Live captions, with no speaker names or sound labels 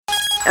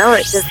oh,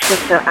 it just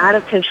gets so out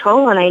of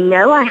control, and I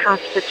know I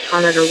have to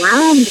turn it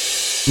around.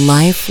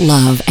 Life,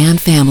 love, and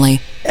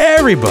family.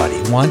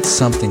 Everybody wants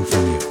something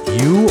from you.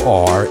 You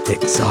are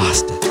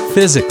exhausted,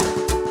 physically,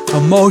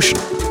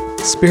 emotionally,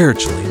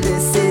 spiritually.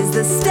 This is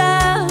the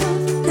stuff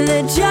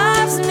that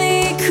drives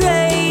me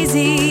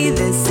crazy.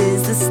 This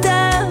is the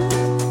stuff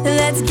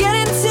that's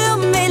getting to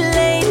me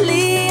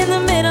lately. In the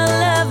middle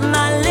of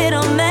my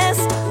little mess,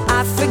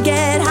 I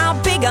forget how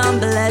big I'm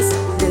blessed.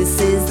 This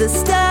is the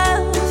stuff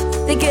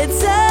that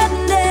gets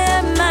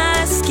under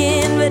my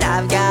skin, but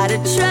I've gotta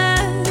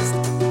trust.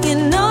 You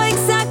know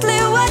exactly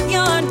what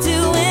you're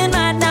doing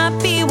might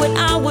not be what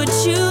I would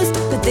choose,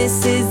 but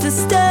this is the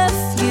stuff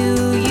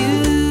you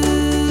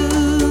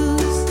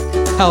use.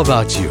 How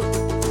about you?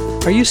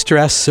 Are you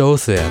stressed so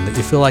thin that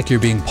you feel like you're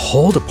being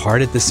pulled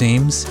apart at the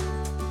seams?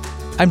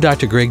 I'm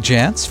Dr. Greg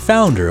Jantz,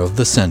 founder of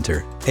The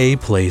Center, a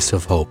place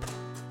of hope.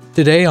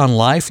 Today on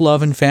Life,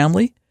 Love, and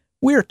Family,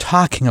 we're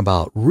talking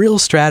about real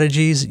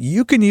strategies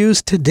you can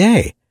use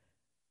today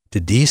to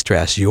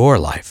de-stress your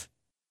life.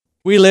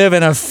 We live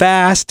in a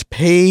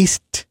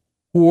fast-paced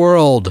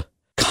world,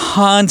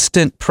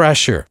 constant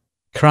pressure.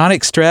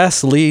 Chronic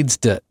stress leads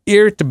to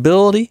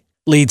irritability,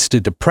 leads to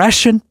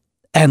depression,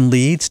 and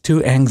leads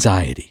to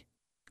anxiety.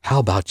 How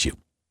about you?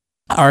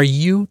 Are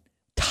you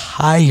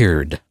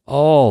tired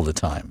all the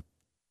time?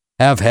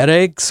 Have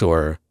headaches,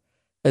 or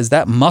has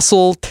that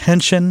muscle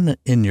tension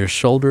in your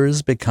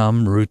shoulders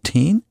become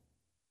routine?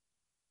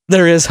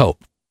 There is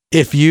hope.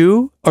 If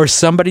you or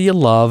somebody you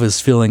love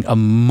is feeling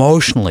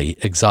emotionally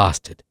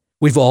exhausted,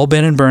 we've all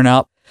been in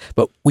burnout,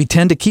 but we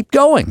tend to keep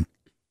going.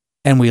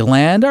 And we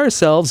land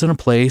ourselves in a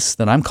place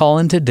that I'm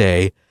calling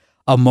today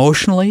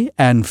emotionally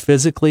and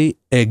physically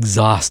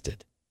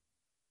exhausted.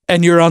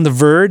 And you're on the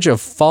verge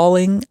of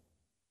falling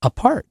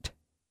apart.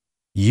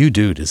 You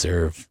do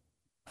deserve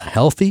a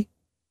healthy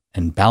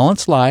and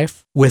balanced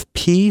life with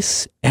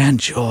peace and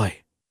joy.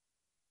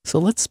 So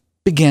let's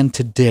begin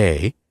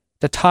today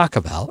to talk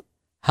about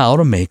how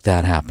to make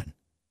that happen.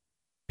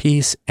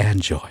 Peace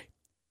and joy.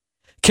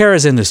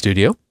 Kara's in the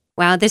studio.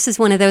 Wow, this is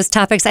one of those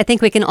topics I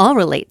think we can all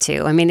relate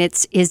to. I mean,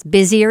 it's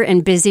busier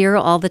and busier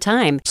all the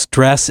time.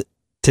 Stress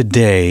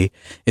today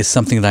is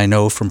something that I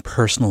know from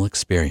personal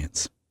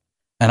experience.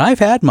 And I've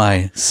had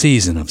my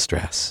season of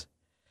stress.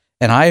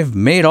 And I've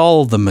made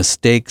all the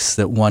mistakes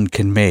that one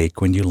can make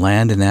when you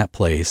land in that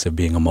place of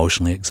being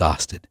emotionally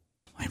exhausted.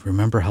 I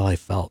remember how I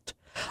felt.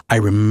 I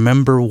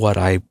remember what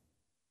I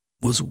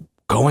was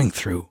going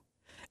through.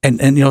 And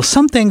you know,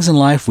 some things in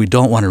life we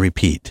don't want to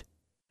repeat.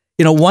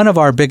 You know, one of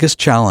our biggest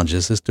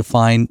challenges is to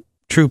find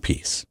true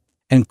peace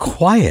and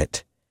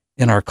quiet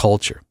in our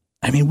culture.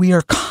 I mean, we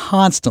are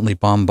constantly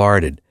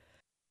bombarded.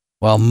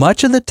 While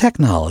much of the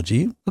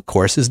technology, of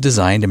course, is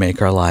designed to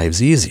make our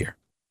lives easier,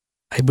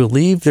 I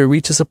believe there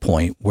reaches a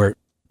point where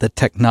the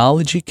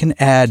technology can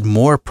add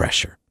more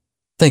pressure.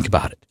 Think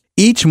about it.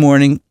 Each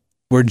morning,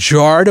 we're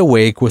jarred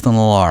awake with an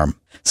alarm.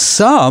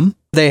 Some,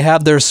 they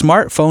have their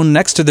smartphone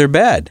next to their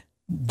bed.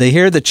 They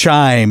hear the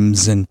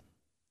chimes, and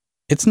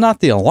it's not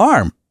the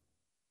alarm.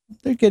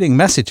 They're getting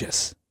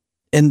messages,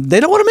 and they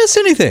don't want to miss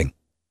anything.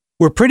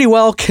 We're pretty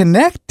well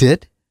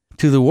connected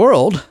to the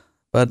world,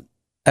 but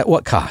at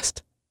what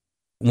cost?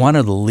 One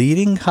of the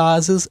leading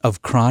causes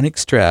of chronic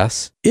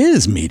stress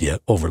is media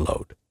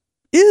overload,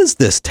 is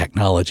this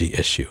technology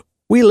issue.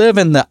 We live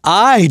in the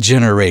I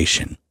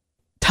generation.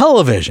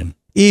 Television,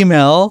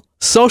 email,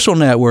 social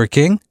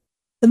networking,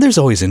 and there's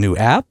always a new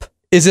app.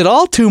 Is it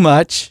all too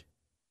much?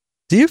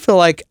 Do you feel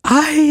like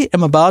I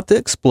am about to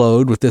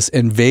explode with this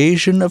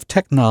invasion of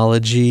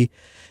technology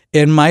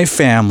in my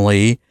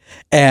family,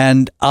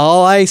 and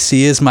all I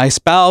see is my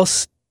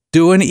spouse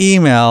do an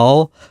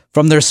email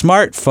from their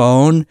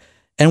smartphone,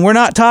 and we're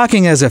not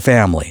talking as a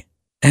family?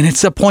 And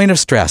it's a point of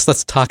stress.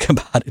 Let's talk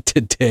about it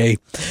today.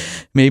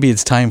 Maybe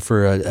it's time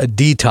for a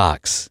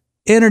detox.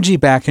 Energy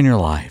back in your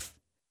life.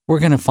 We're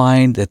going to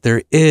find that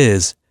there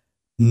is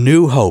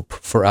new hope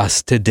for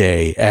us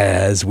today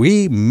as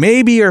we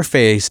maybe are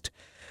faced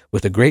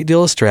with a great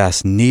deal of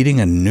stress, needing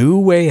a new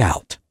way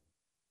out.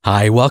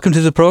 Hi, welcome to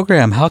the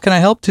program. How can I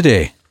help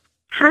today?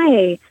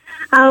 Hi.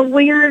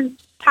 We're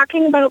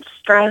talking about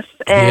stress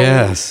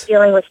and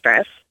dealing with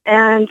stress.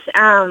 And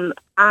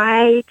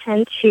I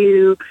tend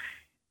to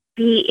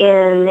be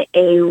in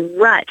a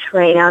rut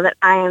right now that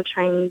I am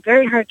trying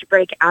very hard to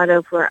break out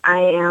of, where I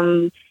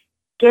am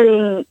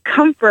getting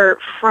comfort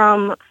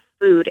from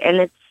food. And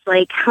it's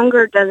like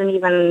hunger doesn't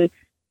even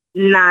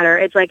matter.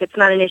 It's like it's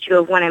not an issue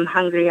of when I'm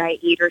hungry I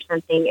eat or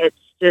something. It's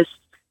just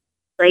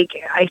like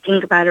I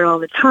think about it all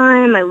the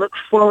time. I look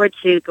forward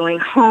to going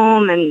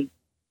home and,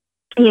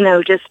 you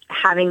know, just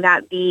having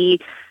that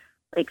be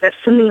like that's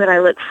something that I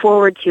look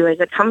forward to as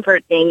a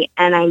comfort thing.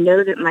 And I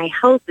know that my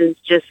health is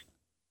just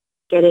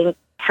getting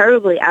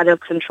terribly out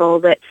of control,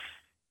 but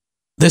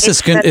this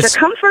is good. It's a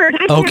comfort.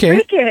 I can't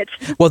break it.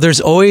 Well, there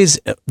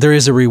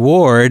is a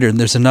reward, and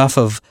there's enough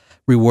of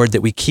reward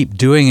that we keep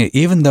doing it,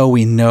 even though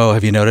we know,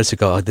 have you noticed, you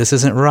go, oh, this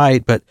isn't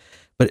right, but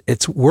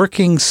it's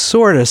working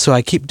sort of, so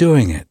I keep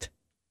doing it.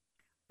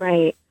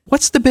 Right.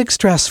 What's the big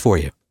stress for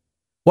you?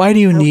 Why do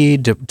you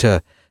need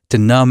to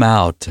numb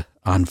out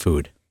on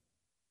food?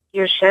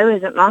 Your show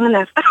isn't long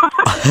enough.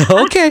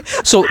 Okay.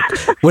 So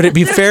would it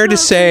be fair to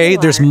say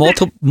there's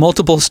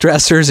multiple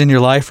stressors in your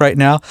life right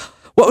now?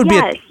 What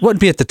would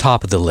be at the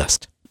top of the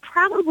list?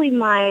 Probably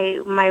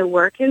my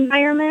work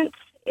environment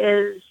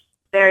is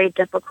very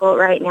difficult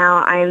right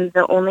now. I'm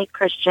the only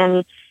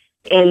Christian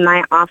in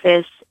my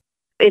office.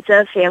 It's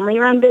a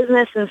family-run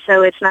business, and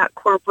so it's not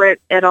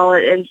corporate at all.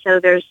 And so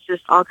there's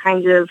just all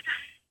kinds of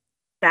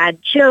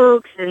bad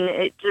jokes, and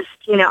it just,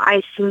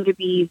 I seem to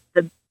be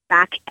the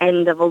back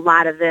end of a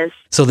lot of this.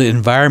 So the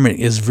environment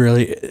is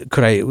really,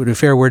 would a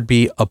fair word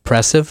be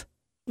oppressive?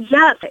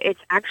 Yes,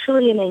 it's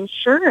actually an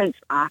insurance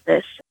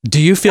office.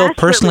 Do you feel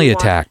personally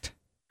attacked?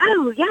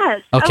 Oh,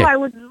 yes. Okay. Oh, I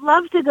would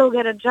love to go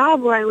get a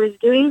job where I was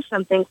doing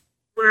something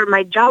where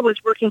my job was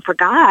working for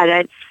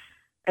God.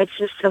 It's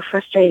just so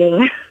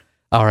frustrating.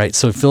 All right.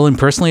 So feeling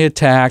personally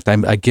attacked,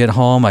 I get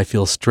home, I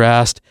feel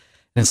stressed,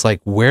 and it's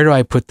like, where do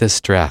I put this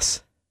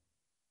stress?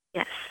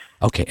 Yes.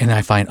 Okay. And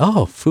I find,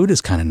 food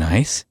is kind of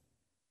nice.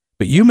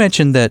 But you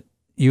mentioned that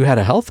you had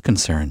a health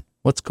concern.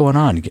 What's going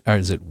on?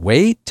 Is it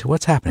weight?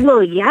 What's happening?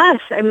 Well,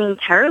 yes. I mean,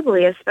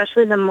 terribly,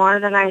 especially the more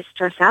that I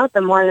stress out,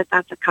 the more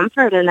that's a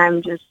comfort. And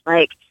I'm just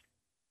like,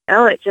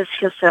 it just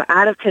feels so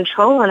out of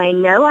control. And I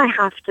know I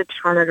have to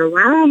turn it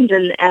around.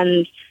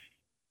 And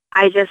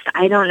I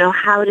don't know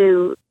how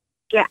to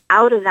get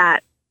out of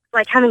that. It's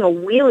like having a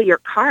wheel of your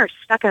car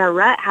stuck in a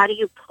rut. How do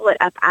you pull it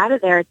up out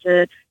of there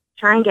to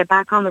try and get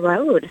back on the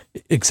road?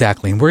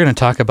 Exactly. And we're going to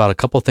talk about a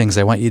couple things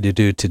I want you to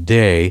do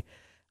today.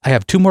 I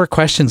have 2 more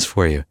questions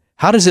for you.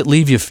 How does it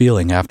leave you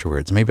feeling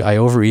afterwards? Maybe I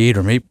overeat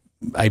or maybe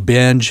I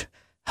binge.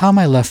 How am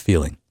I left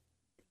feeling?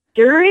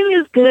 During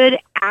is good.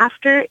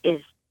 After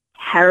is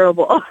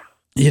terrible.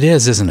 It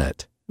is, isn't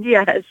it?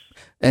 Yes.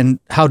 And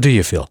how do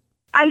you feel?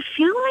 I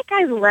feel like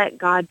I've let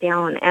God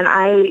down, and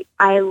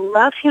I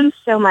love him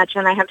so much,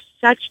 and I have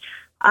such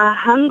a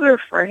hunger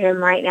for him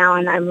right now,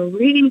 and I'm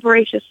reading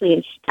voraciously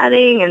and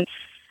studying, and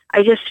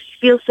I just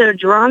feel so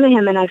drawn to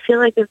him, and I feel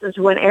like this is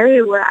one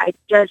area where I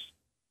just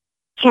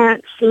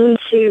can't seem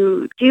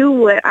to do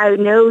what I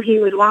know he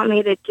would want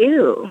me to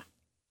do.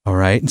 All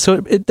right. And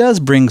so it does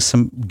bring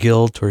some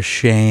guilt or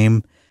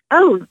shame.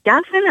 Oh,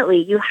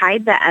 definitely. You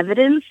hide the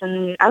evidence,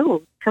 and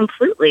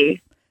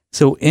completely.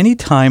 So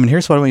anytime, and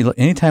here's what I want you to look,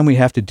 anytime we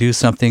have to do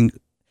something,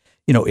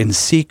 in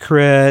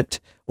secret,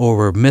 or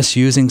we're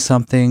misusing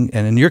something,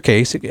 and in your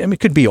case, it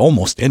could be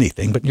almost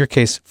anything, but in your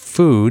case,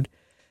 food.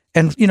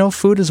 And,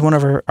 food is one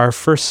of our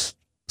first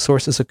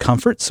sources of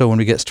comfort. So when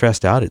we get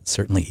stressed out, it's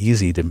certainly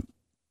easy to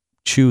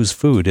choose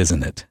food,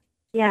 isn't it?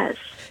 Yes.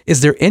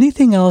 Is there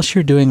anything else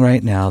you're doing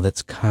right now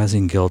that's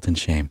causing guilt and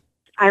shame?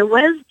 I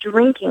was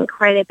drinking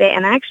quite a bit,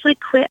 and I actually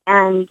quit,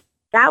 and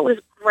that was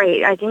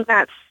great. I think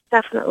that's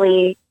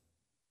definitely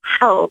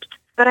helped,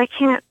 but I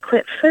can't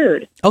quit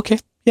food. Okay,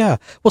 yeah.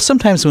 Well,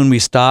 sometimes when we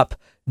stop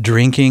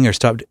drinking or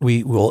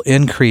we will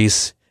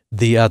increase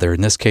the other.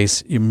 In this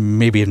case, you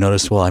maybe have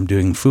noticed, I'm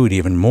doing food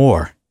even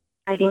more.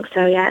 I think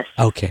so, yes.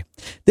 Okay.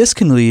 This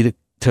can lead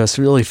to us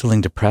really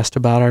feeling depressed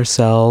about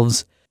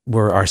ourselves,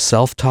 where our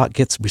self-talk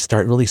we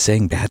start really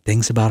saying bad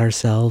things about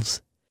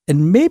ourselves.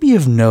 And maybe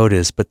you've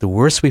noticed, but the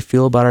worse we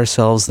feel about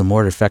ourselves, the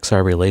more it affects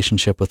our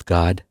relationship with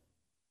God.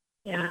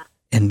 Yeah.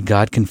 And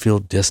God can feel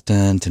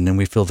distant, and then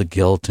we feel the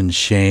guilt and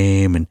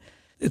shame. And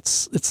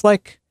it's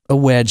like a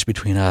wedge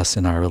between us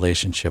and our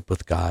relationship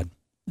with God.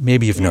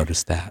 Maybe you've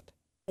noticed that.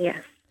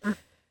 Yes.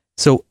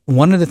 So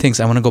one of the things,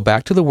 I want to go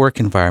back to the work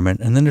environment,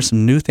 and then there's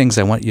some new things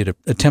I want you to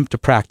attempt to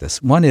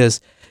practice. One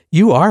is,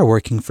 you are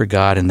working for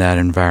God in that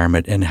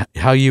environment, and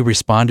how you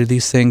respond to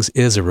these things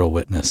is a real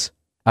witness.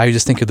 I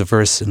just think of the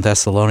verse in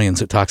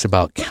Thessalonians that talks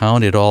about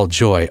count it all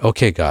joy.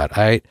 Okay, God,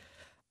 I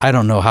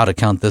don't know how to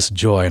count this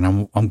joy,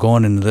 and I'm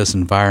going into this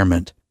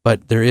environment.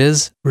 But there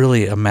is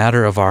really a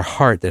matter of our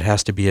heart that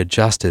has to be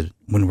adjusted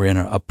when we're in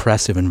an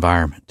oppressive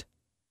environment.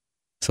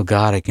 So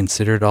God, I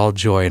consider it all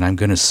joy, and I'm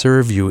going to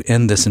serve you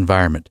in this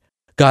environment.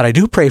 God, I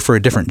do pray for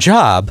a different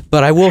job,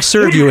 but I will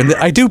serve you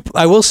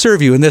I will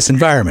serve you in this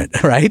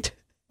environment, right?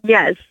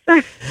 Yes.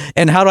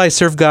 And how do I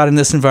serve God in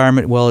this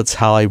environment? Well, it's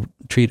how I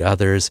treat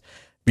others,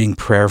 being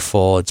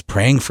prayerful, it's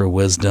praying for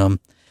wisdom,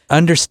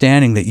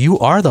 understanding that you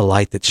are the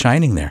light that's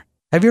shining there.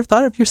 Have you ever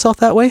thought of yourself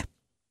that way?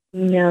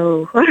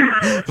 No.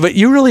 But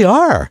you really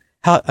are.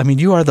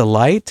 You are the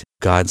light,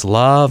 God's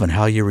love, and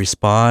how you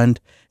respond.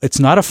 It's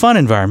not a fun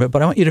environment,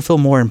 but I want you to feel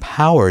more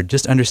empowered,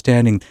 just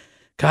understanding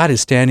God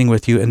is standing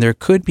with you, and there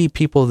could be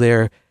people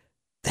there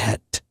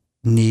that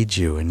need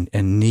you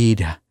and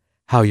need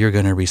how you're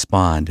going to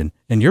respond.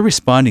 And you're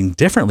responding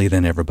differently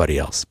than everybody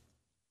else.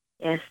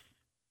 Yes.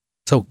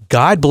 So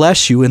God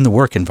bless you in the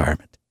work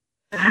environment.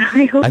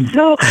 I hope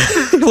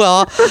so.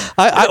 Well,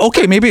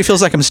 okay, maybe it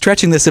feels like I'm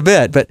stretching this a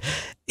bit, but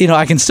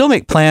I can still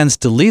make plans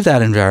to leave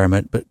that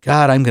environment, but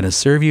God, I'm going to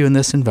serve you in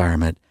this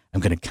environment.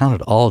 I'm going to count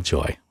it all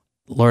joy.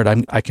 Lord,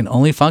 I can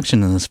only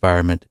function in this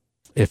environment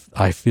if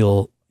I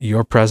feel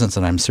your presence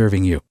and I'm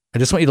serving you. I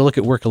just want you to look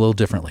at work a little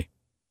differently.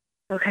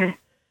 Okay.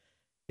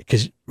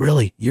 because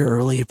really, you're a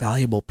really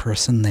valuable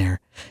person there.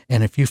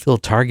 And if you feel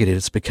targeted,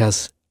 it's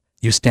because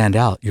you stand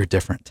out. You're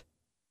different.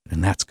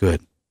 And that's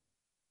good.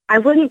 I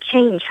wouldn't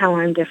change how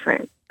I'm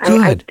different.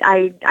 Good.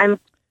 I'm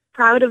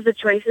proud of the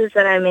choices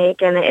that I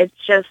make, and it's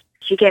just,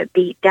 you get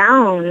beat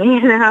down,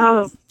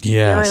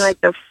 Yes. feeling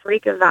like the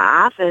freak of the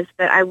office,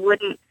 but I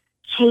wouldn't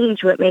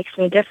change what makes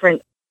me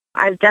different.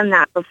 I've done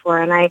that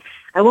before, and I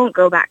won't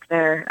go back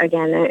there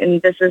again.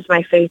 And this is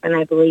my faith, and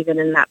I believe it,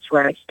 and that's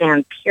where I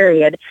stand,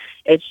 period.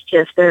 It's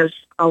just there's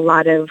a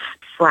lot of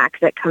slack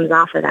that comes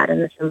off of that in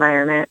this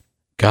environment.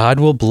 God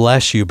will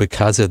bless you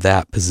because of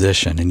that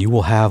position, and you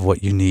will have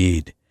what you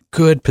need.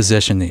 Good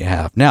position that you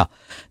have. Now,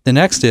 the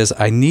next is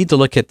I need to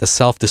look at the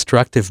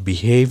self-destructive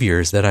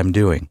behaviors that I'm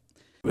doing.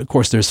 Of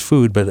course, there's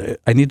food, but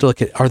I need to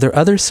look at, are there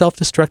other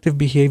self-destructive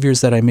behaviors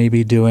that I may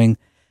be doing?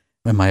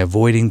 Am I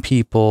avoiding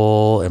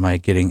people? Am I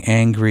getting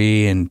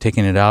angry and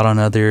taking it out on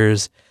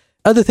others?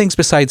 Other things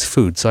besides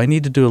food. So I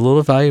need to do a little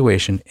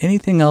evaluation.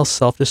 Anything else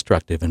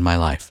self-destructive in my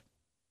life?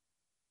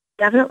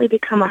 Definitely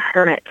become a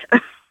hermit.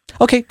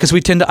 Okay, because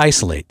we tend to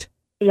isolate.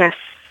 Yes.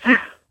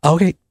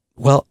 Okay,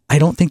 well, I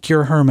don't think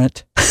you're a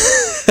hermit.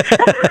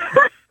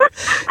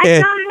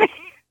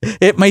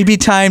 It may be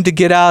time to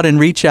get out and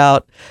reach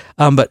out.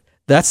 But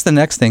that's the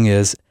next thing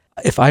is,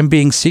 if I'm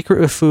being secret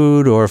with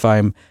food, or if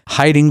I'm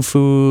hiding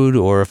food,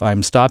 or if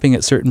I'm stopping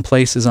at certain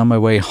places on my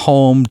way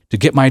home to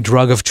get my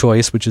drug of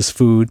choice, which is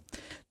food,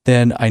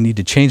 then I need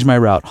to change my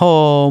route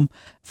home.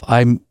 If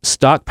I'm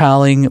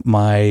stockpiling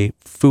my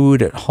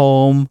food at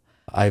home,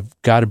 I've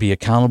got to be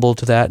accountable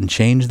to that and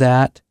change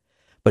that.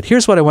 But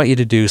here's what I want you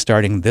to do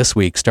starting this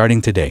week,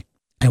 starting today.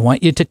 I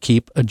want you to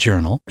keep a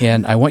journal,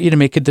 and I want you to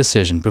make a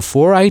decision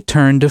before I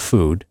turn to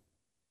food,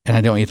 and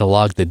I don't want you to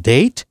log the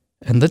date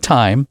and the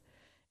time,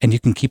 and you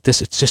can keep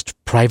this, it's just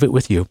private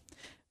with you.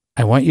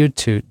 I want you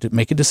to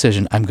make a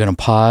decision. I'm going to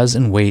pause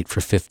and wait for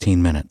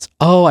 15 minutes.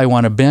 Oh, I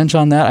want to binge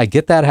on that. I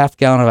get that half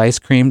gallon of ice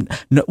cream.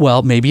 No,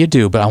 well, maybe you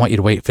do, but I want you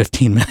to wait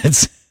 15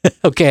 minutes.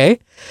 Okay?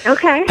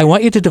 Okay. I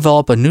want you to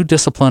develop a new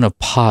discipline of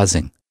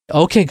pausing.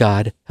 Okay,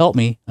 God, help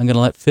me. I'm going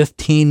to let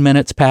 15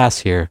 minutes pass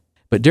here.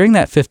 But during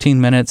that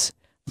 15 minutes,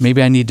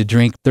 maybe I need to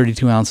drink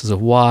 32 ounces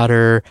of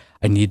water.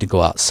 I need to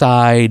go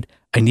outside.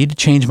 I need to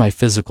change my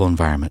physical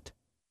environment.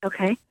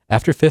 Okay.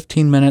 After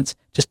 15 minutes,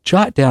 just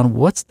jot down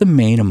what's the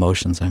main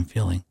emotions I'm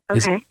feeling.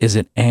 Okay. Is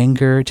it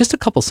anger? Just a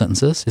couple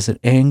sentences. Is it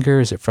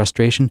anger? Is it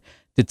frustration?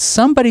 Did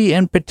somebody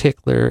in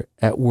particular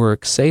at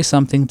work say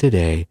something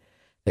today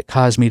that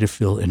caused me to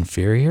feel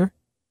inferior?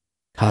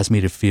 Caused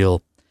me to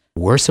feel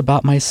worse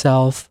about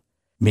myself?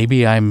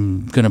 Maybe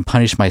I'm going to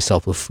punish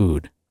myself with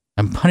food.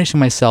 I'm punishing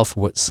myself for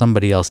what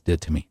somebody else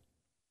did to me.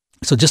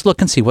 So just look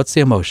and see, what's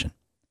the emotion?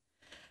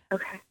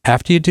 Okay.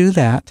 After you do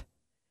that,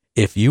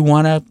 if you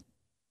want to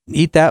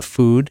eat that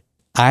food,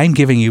 I'm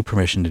giving you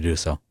permission to do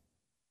so.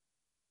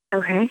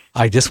 Okay.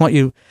 I just want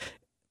you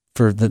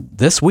for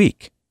this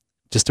week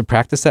just to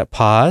practice that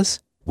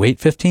pause, wait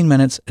 15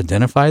 minutes,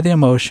 identify the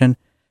emotion,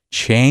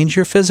 change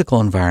your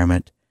physical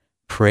environment,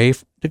 pray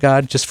to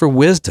God just for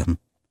wisdom,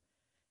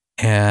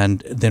 and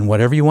then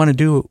whatever you want to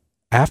do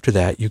after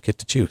that, you get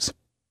to choose.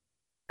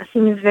 That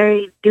seems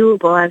very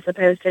doable as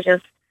opposed to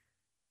just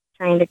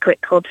trying to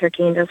quit cold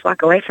turkey and just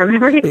walk away from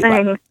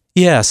everything.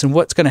 Yes, and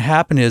what's going to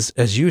happen is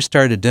as you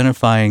start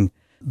identifying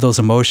those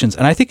emotions,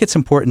 and I think it's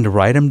important to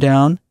write them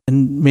down,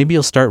 and maybe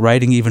you'll start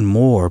writing even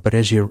more, but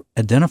as you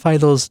identify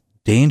those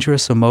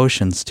dangerous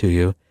emotions to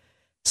you,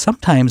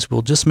 sometimes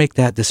we'll just make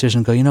that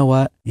decision, go, you know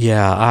what?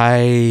 Yeah,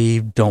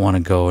 I don't want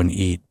to go and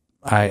eat.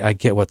 I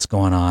get what's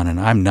going on, and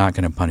I'm not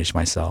going to punish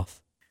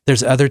myself.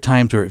 There's other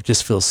times where it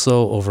just feels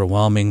so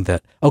overwhelming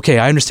that, okay,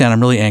 I understand I'm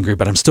really angry,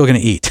 but I'm still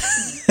going to eat.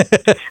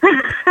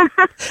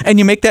 And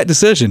you make that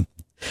decision.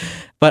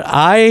 But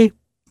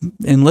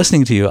in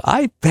listening to you,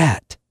 I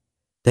bet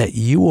that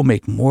you will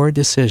make more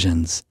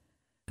decisions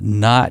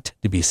not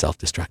to be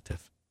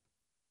self-destructive.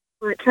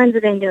 Well, it turns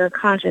it into a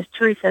conscious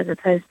choice as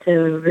opposed to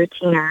a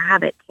routine or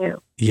habit,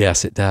 too.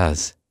 Yes, it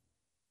does.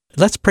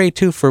 Let's pray,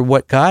 too, for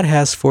what God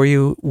has for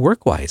you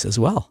work-wise as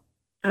well.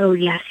 Oh,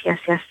 yes.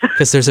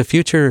 Because there's a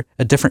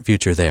different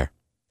future there.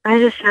 I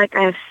just feel like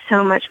I have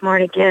so much more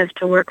to give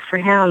to work for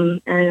Him,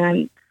 and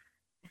I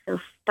feel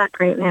stuck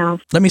right now.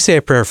 Let me say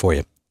a prayer for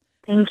you.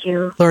 Thank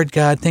you. Lord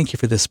God, thank you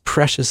for this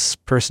precious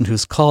person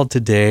who's called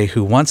today,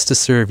 who wants to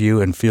serve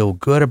you and feel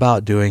good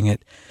about doing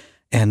it,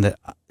 and that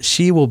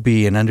she will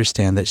be and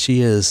understand that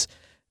she is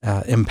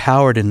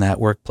empowered in that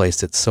workplace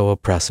that's so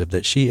oppressive,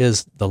 that she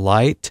is the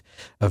light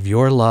of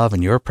your love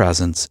and your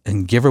presence,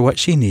 and give her what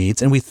she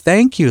needs. And we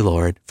thank you,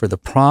 Lord, for the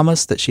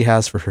promise that she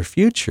has for her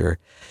future.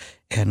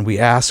 And we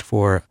ask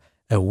for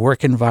a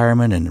work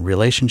environment and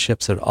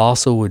relationships that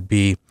also would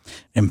be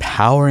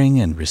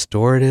empowering and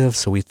restorative.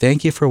 So we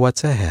thank you for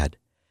what's ahead,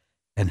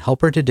 and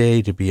help her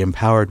today to be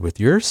empowered with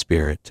your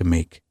Spirit to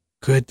make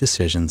good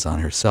decisions on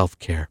her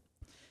self-care,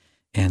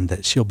 and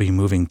that she'll be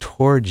moving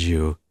towards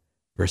you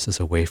versus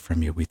away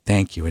from you. We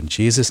thank you in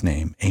Jesus'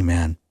 name.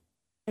 Amen.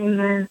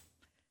 Amen.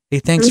 Hey,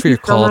 thanks Thank for your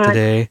you so call much.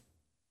 today.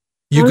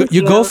 Thank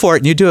You go you. for it,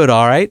 and you do it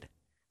all right.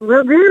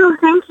 Will do.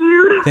 Thank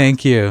you.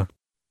 Thank you.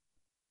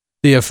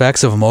 The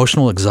effects of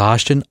emotional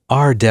exhaustion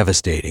are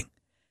devastating.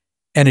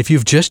 And if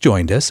you've just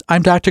joined us,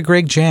 I'm Dr.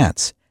 Greg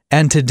Jantz.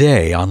 And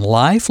today on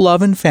Life,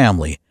 Love, and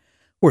Family,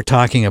 we're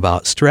talking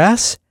about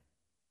stress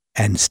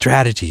and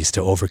strategies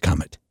to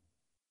overcome it.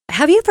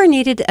 Have you ever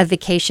needed a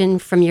vacation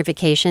from your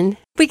vacation?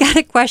 We got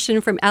a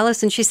question from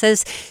Allison. She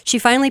says she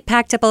finally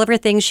packed up all of her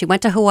things. She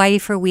went to Hawaii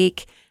for a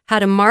week,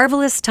 had a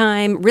marvelous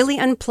time, really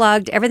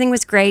unplugged. Everything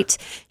was great.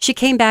 She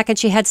came back and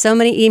she had so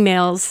many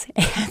emails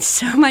and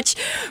so much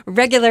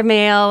regular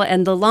mail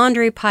and the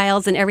laundry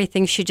piles and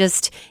everything. She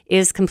just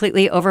is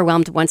completely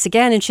overwhelmed once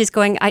again. And she's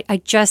going,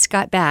 I just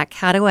got back.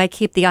 How do I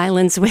keep the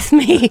islands with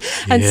me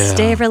and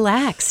stay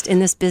relaxed in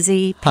this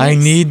busy place? I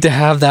need to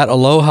have that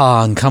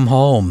aloha and come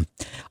home.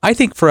 I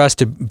think for us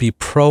to be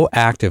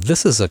proactive,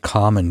 this is a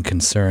common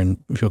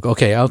concern. People go,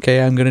 okay,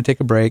 I'm going to take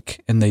a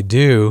break. And they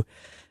do.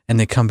 And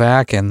they come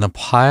back and the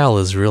pile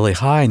is really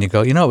high. And you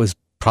go, it was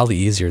probably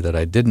easier that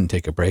I didn't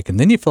take a break. And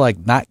then you feel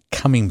like not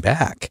coming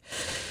back.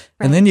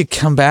 Right. And then you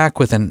come back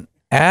with an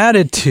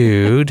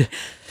attitude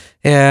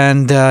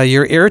and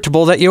you're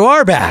irritable that you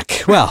are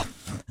back. Well,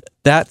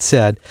 that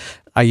said,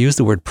 I use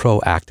the word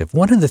proactive.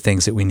 One of the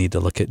things that we need to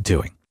look at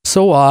doing.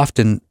 So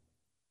often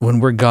when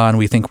we're gone,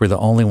 we think we're the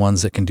only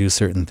ones that can do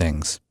certain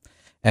things.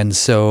 And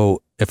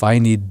so if I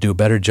need to do a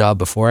better job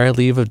before I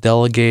leave of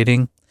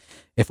delegating,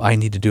 if I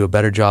need to do a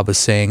better job of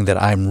saying that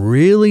I'm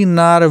really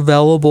not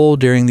available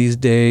during these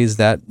days,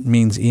 that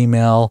means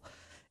email.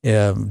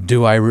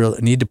 Do I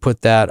really need to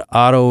put that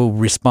auto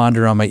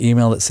responder on my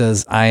email that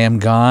says I am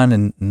gone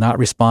and not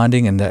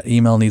responding, and that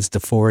email needs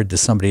to forward to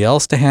somebody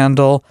else to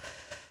handle?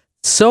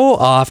 So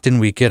often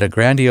we get a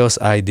grandiose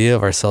idea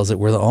of ourselves that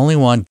we're the only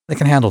one that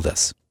can handle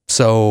this.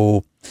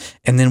 So,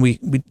 and then we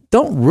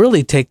don't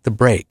really take the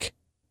break.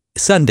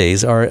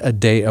 Sundays are a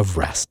day of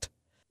rest.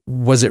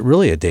 Was it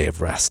really a day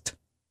of rest?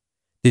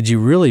 Did you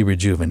really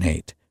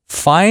rejuvenate?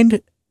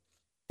 Find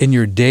in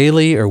your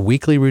daily or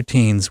weekly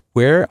routines,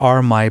 where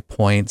are my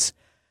points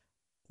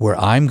where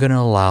I'm going to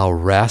allow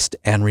rest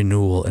and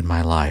renewal in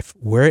my life?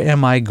 Where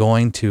am I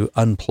going to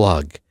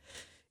unplug?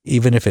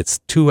 Even if it's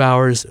 2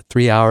 hours,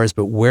 3 hours,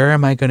 but where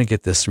am I going to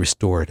get this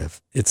restorative?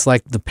 It's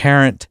like the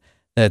parent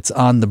that's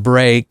on the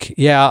break.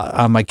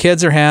 My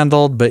kids are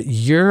handled, but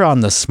you're on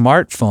the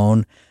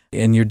smartphone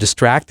and you're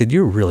distracted.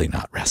 You're really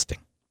not resting.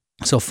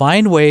 So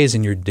find ways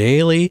in your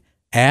daily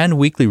and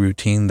weekly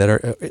routine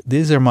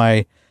these are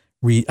my,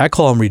 I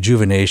call them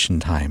rejuvenation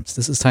times.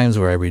 This is times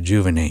where I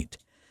rejuvenate.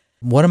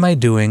 What am I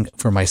doing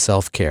for my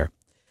self-care?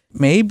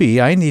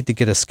 Maybe I need to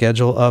get a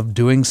schedule of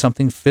doing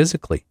something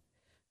physically.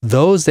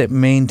 Those that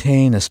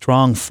maintain a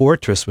strong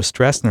fortress with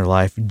stress in their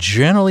life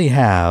generally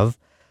have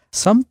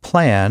some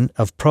plan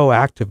of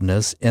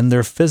proactiveness in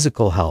their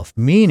physical health.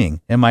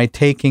 Meaning, am I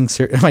taking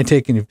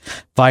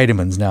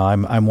vitamins? Now,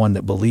 I'm one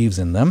that believes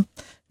in them,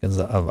 because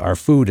our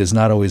food is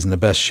not always in the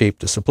best shape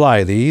to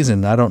supply these,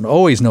 and I don't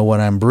always know what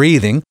I'm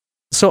breathing.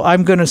 So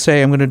I'm going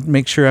to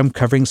make sure I'm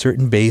covering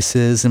certain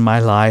bases in my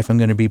life. I'm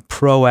going to be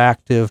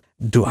proactive.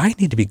 Do I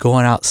need to be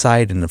going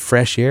outside in the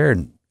fresh air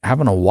and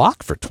having a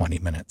walk for 20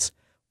 minutes?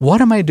 What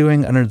am I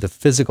doing under the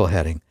physical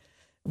heading?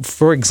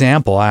 For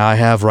example, I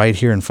have right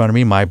here in front of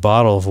me my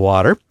bottle of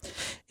water.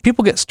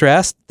 People get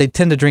stressed. They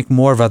tend to drink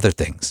more of other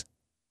things.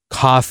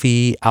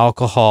 Coffee,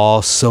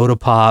 alcohol, soda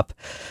pop.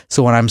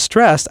 So when I'm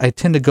stressed, I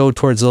tend to go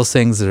towards those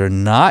things that are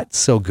not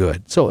so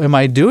good. So am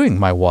I doing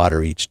my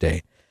water each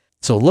day?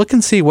 So look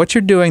and see what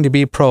you're doing to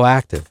be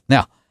proactive.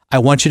 Now, I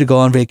want you to go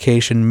on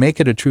vacation, make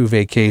it a true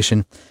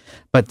vacation,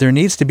 but there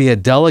needs to be a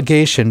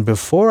delegation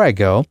before I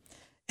go.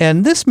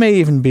 And this may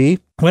even be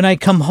when I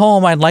come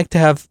home, I'd like to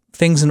have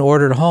things in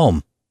order at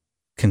home.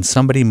 Can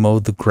somebody mow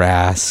the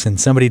grass? Can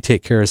somebody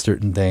take care of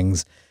certain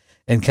things?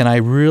 And can I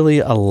really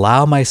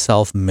allow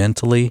myself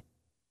mentally,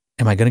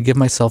 am I going to give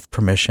myself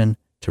permission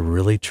to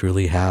really,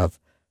 truly have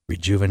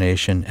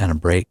rejuvenation and a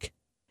break?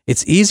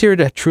 It's easier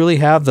to truly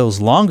have those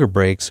longer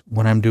breaks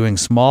when I'm doing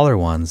smaller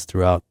ones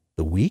throughout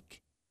the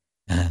week,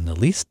 and at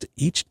least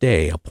each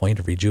day a point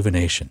of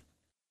rejuvenation.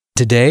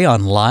 Today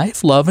on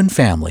Life, Love, and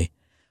Family,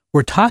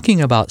 we're talking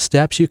about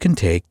steps you can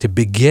take to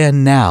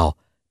begin now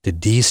to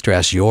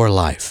de-stress your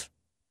life.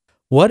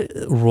 What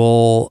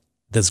role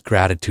does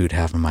gratitude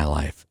have in my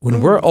life?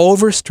 When we're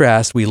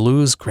overstressed, we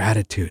lose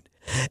gratitude.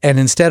 And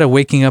instead of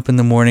waking up in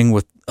the morning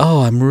with,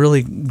 I'm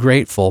really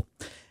grateful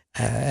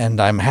and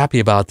I'm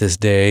happy about this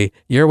day,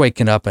 you're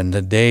waking up and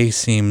the day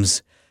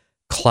seems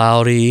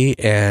cloudy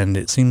and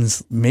it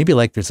seems maybe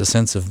like there's a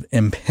sense of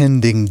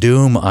impending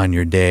doom on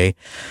your day.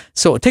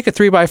 So take a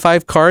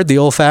 3x5 card the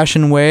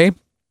old-fashioned way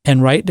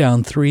and write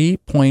down 3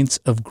 points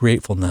of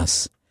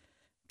gratefulness.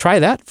 Try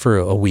that for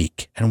a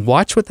week and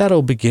watch what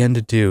that'll begin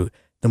to do.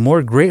 The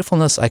more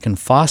gratefulness I can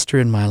foster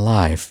in my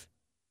life,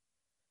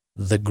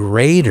 the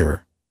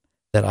greater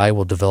that I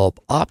will develop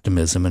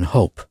optimism and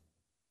hope.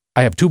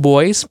 I have 2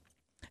 boys,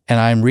 and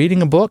I'm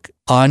reading a book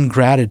on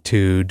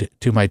gratitude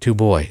to my 2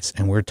 boys.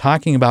 And we're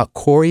talking about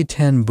Corrie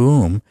ten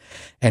Boom,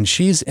 and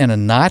she's in a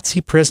Nazi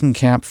prison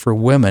camp for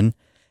women,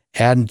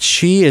 and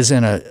she is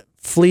in a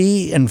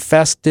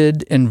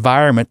flea-infested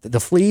environment that the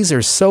fleas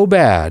are so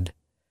bad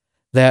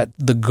that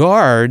the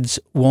guards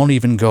won't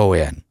even go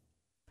in.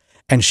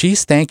 And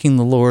she's thanking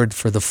the Lord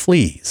for the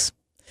fleas.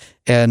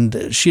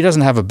 And she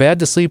doesn't have a bed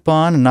to sleep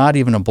on, not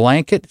even a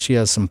blanket. She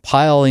has some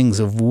pilings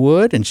of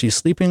wood, and she's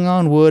sleeping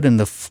on wood, and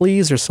the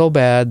fleas are so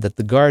bad that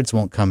the guards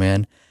won't come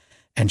in.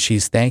 And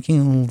she's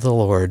thanking the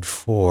Lord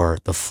for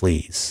the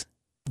fleas.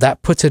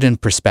 That puts it in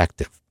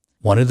perspective.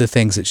 One of the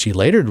things that she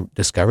later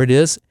discovered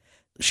is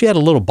she had a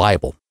little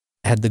Bible.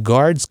 Had the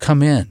guards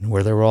come in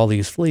where there were all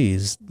these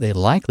fleas, they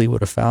likely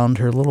would have found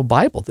her little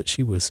Bible that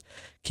she was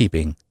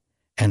keeping.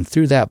 And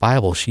through that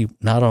Bible, she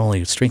not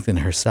only strengthened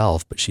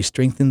herself, but she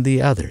strengthened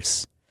the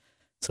others.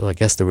 So I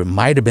guess there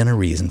might have been a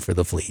reason for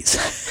the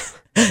fleas.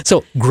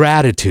 So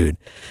gratitude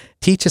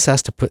teaches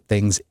us to put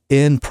things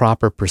in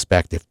proper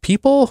perspective.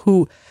 People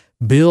who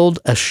build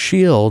a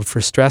shield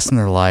for stress in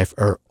their life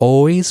are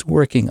always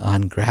working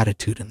on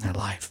gratitude in their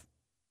life.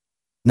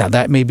 Now,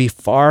 that may be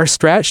far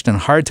stretched and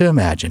hard to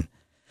imagine,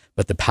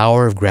 but the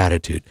power of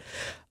gratitude.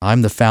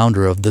 I'm the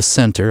founder of The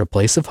Center, a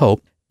place of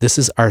hope. This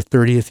is our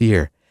 30th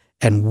year.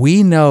 And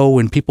we know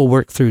when people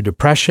work through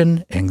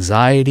depression,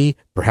 anxiety,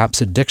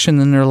 perhaps addiction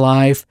in their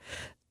life,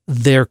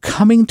 they're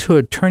coming to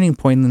a turning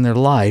point in their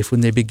life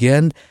when they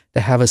begin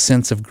to have a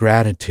sense of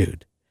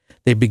gratitude.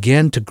 They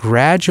begin to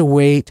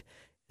graduate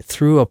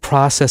through a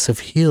process of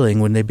healing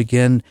when they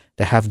begin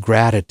to have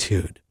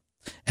gratitude.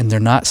 And they're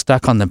not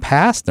stuck on the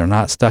past. They're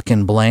not stuck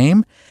in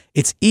blame.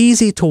 It's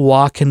easy to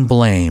walk in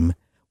blame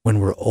when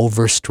we're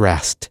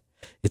overstressed.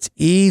 It's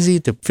easy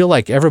to feel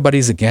like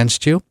everybody's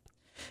against you.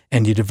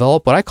 And you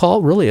develop what I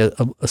call really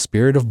a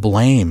spirit of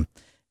blame.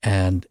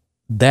 And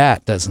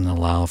that doesn't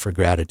allow for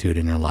gratitude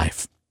in your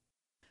life.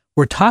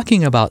 We're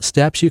talking about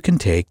steps you can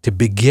take to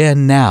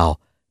begin now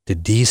to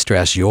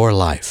de-stress your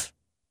life.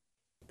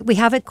 We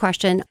have a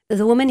question.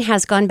 The woman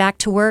has gone back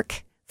to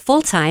work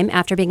full-time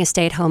after being a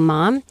stay-at-home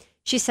mom.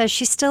 She says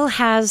she still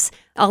has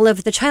all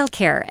of the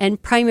childcare and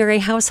primary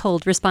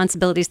household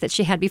responsibilities that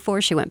she had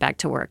before she went back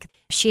to work.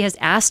 She has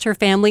asked her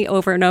family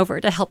over and over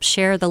to help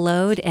share the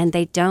load, and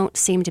they don't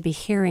seem to be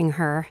hearing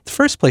her. The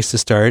first place to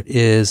start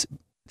is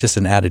just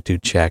an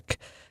attitude check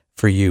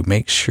for you.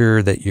 Make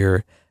sure that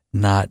you're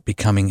not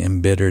becoming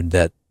embittered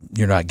that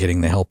you're not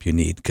getting the help you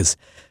need, because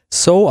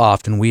so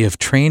often we have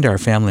trained our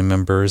family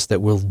members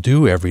that we'll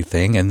do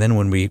everything, and then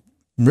when we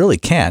really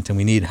can't and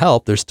we need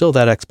help, there's still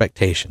that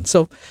expectation.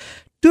 So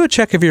do a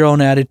check of your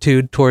own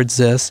attitude towards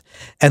this,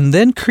 and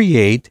then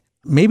create,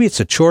 maybe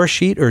it's a chore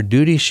sheet or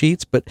duty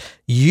sheets, but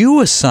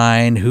you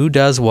assign who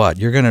does what.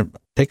 You're going to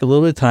take a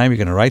little bit of time. You're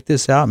going to write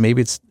this out.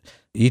 Maybe it's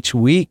each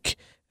week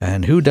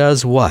and who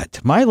does what.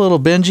 My little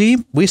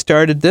Benji, we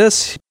started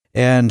this,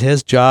 and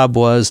his job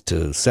was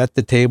to set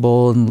the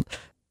table and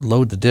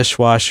load the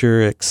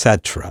dishwasher,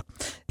 etc.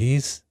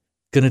 He's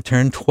going to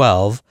turn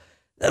 12.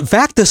 In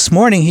fact, this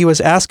morning he was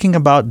asking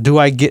about, do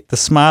I get the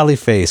smiley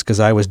face? Because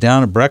I was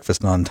down at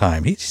breakfast on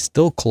time. He's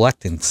still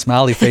collecting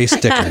smiley face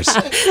stickers.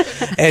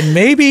 And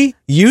maybe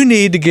you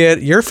need to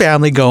get your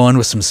family going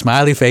with some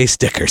smiley face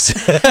stickers.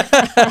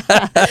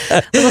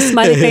 A little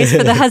smiley face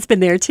for the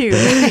husband there, too.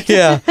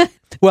 Yeah.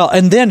 Well,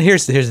 and then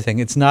here's the thing.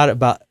 It's not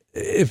about,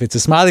 if it's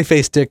a smiley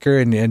face sticker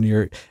and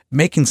you're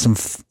making a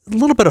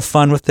little bit of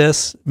fun with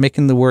this,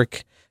 making the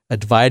work,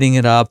 dividing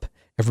it up,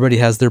 everybody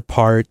has their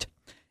part,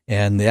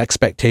 and the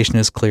expectation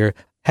is clear.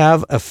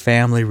 Have a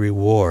family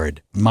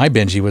reward. My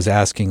Benji was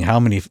asking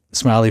how many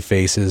smiley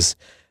faces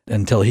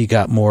until he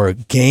got more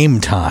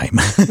game time.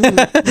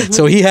 Mm-hmm.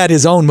 So he had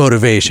his own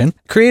motivation.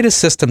 Create a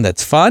system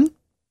that's fun,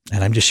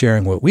 and I'm just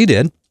sharing what we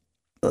did.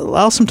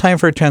 Allow some time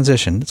for a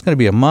transition. It's going to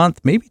be a month,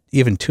 maybe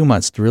even 2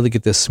 months to really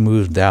get this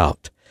smoothed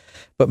out.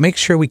 But make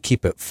sure we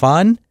keep it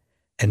fun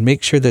and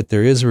make sure that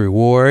there is a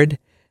reward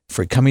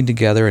for coming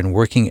together and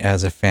working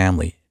as a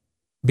family.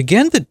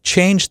 Begin to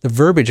change the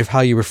verbiage of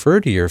how you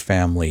refer to your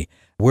family.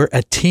 We're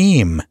a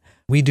team.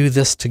 We do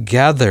this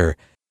together.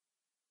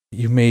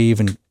 You may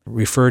even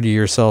refer to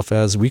yourself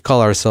as, we call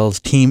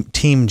ourselves Team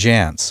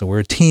Jantz. So we're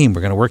a team.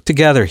 We're going to work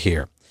together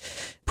here.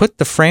 Put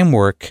the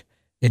framework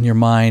in your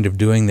mind of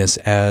doing this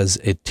as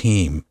a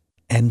team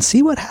and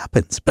see what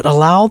happens. But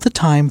allow the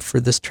time for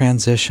this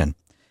transition.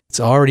 It's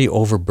already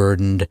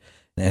overburdened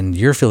and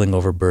you're feeling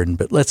overburdened,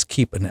 but let's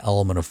keep an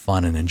element of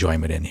fun and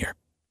enjoyment in here.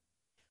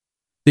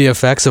 The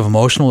effects of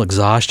emotional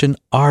exhaustion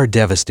are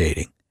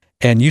devastating,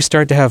 and you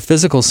start to have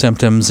physical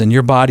symptoms and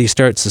your body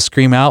starts to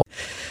scream out.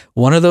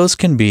 One of those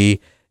can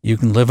be you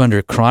can live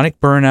under chronic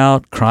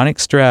burnout, chronic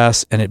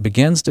stress, and it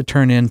begins to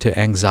turn into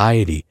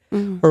anxiety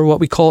or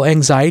what we call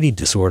anxiety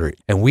disorder.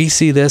 And we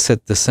see this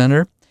at the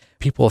center.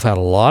 People have had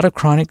a lot of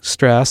chronic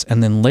stress,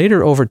 and then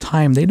later over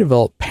time, they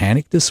develop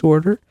panic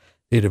disorder,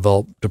 they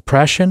develop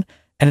depression,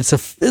 and it's a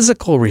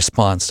physical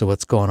response to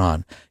what's going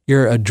on.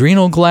 Your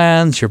adrenal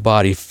glands, your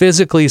body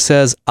physically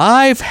says,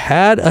 I've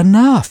had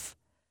enough.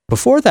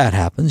 Before that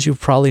happens,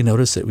 you've probably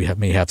noticed that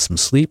may have some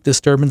sleep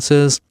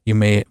disturbances. You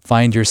may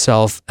find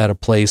yourself at a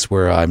place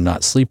where I'm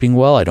not sleeping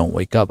well. When I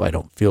wake up, I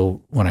don't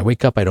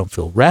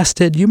feel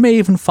rested. You may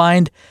even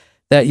find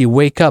that you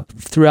wake up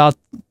throughout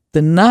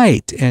the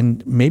night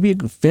and maybe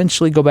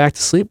eventually go back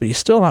to sleep, but you're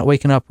still not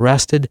waking up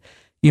rested.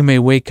 You may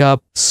wake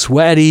up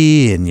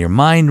sweaty and your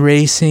mind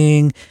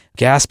racing,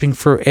 gasping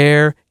for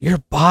air. Your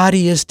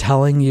body is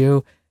telling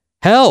you,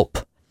 help.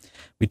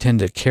 We tend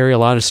to carry a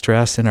lot of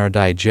stress in our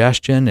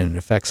digestion, and it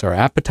affects our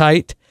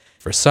appetite.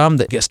 For some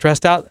that get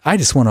stressed out, I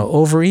just want to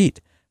overeat.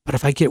 But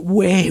if I get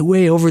way,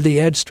 way over the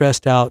edge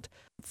stressed out,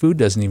 food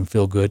doesn't even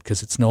feel good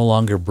because it's no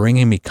longer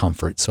bringing me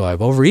comfort. So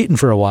I've overeaten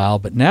for a while,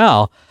 but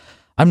now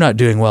I'm not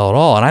doing well at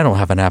all, and I don't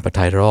have an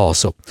appetite at all.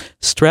 So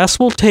stress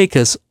will take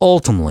us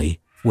ultimately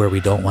where we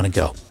don't want to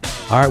go.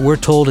 All right, we're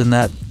told in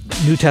that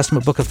New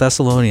Testament book of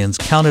Thessalonians,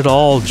 count it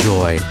all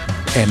joy.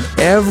 And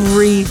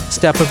every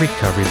step of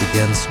recovery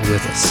begins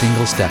with a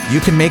single step.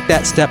 You can make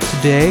that step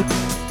today,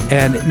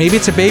 and maybe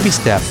it's a baby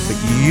step, but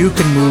you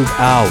can move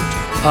out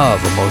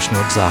of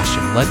emotional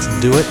exhaustion. Let's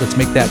do it. Let's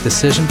make that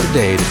decision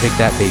today to take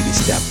that baby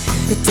step.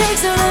 It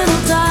takes a little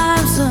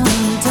time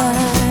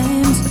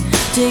sometimes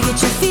to get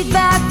your feet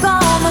back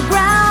on the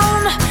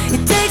ground.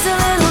 It takes a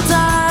little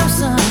time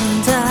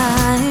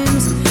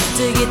sometimes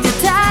to get the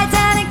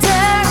Titanic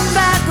turned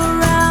back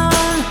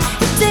around.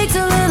 It takes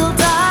a little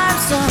time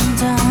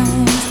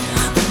sometimes,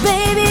 but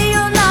baby,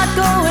 you're not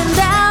going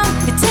down.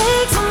 It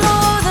takes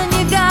more than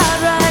you got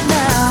right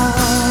now.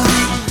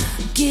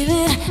 Give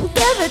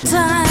it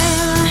time.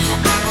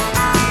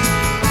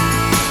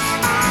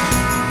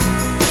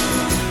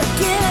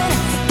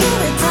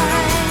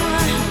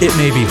 It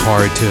may be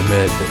hard to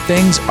admit that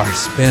things are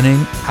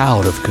spinning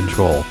out of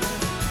control.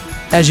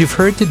 As you've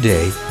heard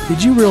today,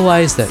 did you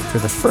realize that for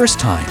the first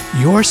time,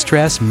 your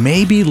stress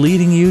may be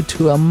leading you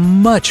to a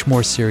much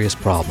more serious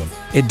problem?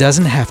 It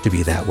doesn't have to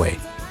be that way.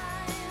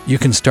 You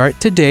can start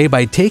today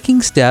by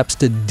taking steps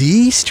to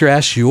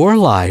de-stress your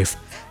life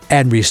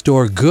and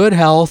restore good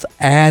health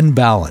and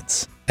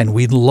balance. And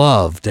we'd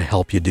love to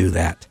help you do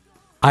that.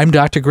 I'm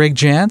Dr. Greg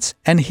Jantz,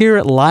 and here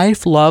at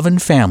Life, Love,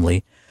 and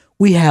Family,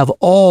 we have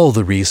all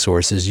the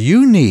resources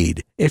you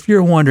need if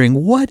you're wondering,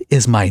 what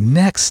is my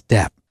next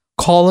step?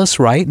 Call us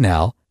right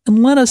now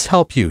and let us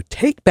help you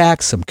take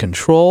back some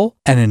control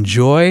and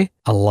enjoy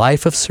a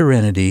life of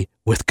serenity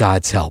with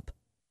God's help.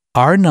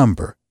 Our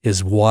number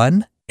is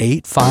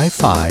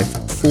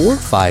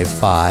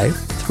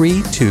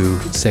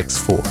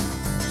 1-855-455-3264.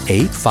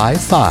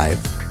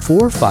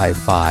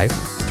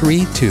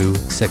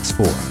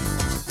 855-455-3264.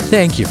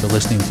 Thank you for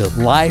listening to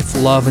Life,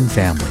 Love, and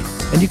Family.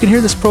 And you can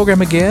hear this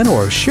program again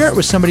or share it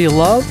with somebody you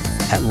love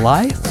at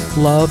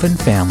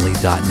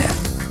lifeloveandfamily.net.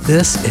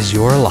 This is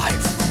your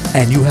life,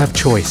 and you have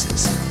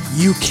choices.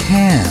 You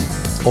can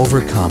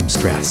overcome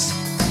stress.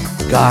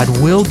 God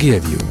will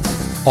give you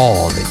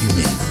all that you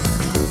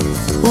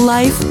need.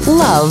 Life,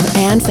 Love,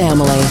 and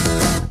Family.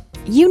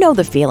 You know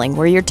the feeling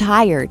where you're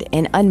tired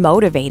and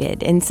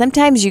unmotivated, and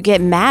sometimes you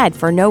get mad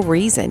for no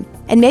reason.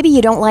 And maybe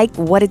you don't like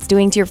what it's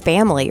doing to your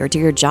family or to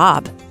your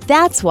job.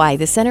 That's why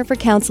the Center for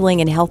Counseling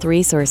and Health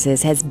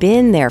Resources has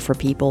been there for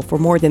people for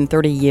more than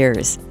 30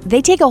 years.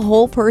 They take a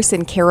whole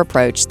person care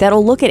approach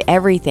that'll look at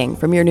everything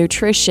from your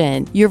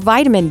nutrition, your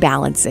vitamin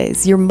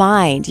balances, your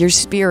mind, your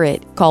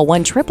spirit. Call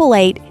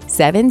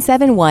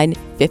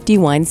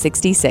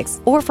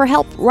 1-888-771-5166. Or for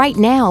help right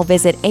now,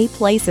 visit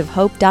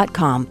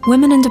aplaceofhope.com.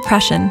 Women in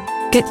depression,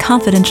 get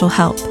confidential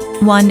help.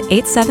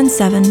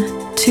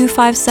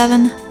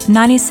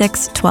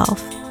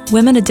 1-877-257-9612.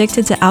 Women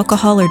addicted to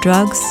alcohol or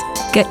drugs,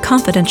 get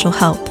confidential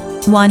help.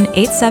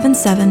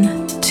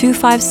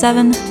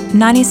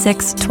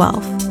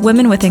 1-877-257-9612.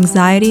 Women with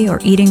anxiety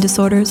or eating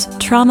disorders,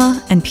 trauma,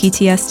 and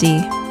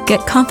PTSD,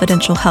 get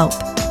confidential help.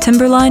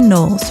 Timberline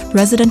Knolls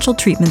Residential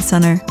Treatment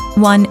Center,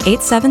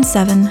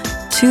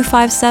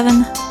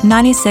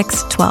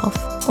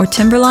 1-877-257-9612 or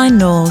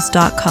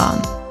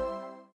timberlineknolls.com.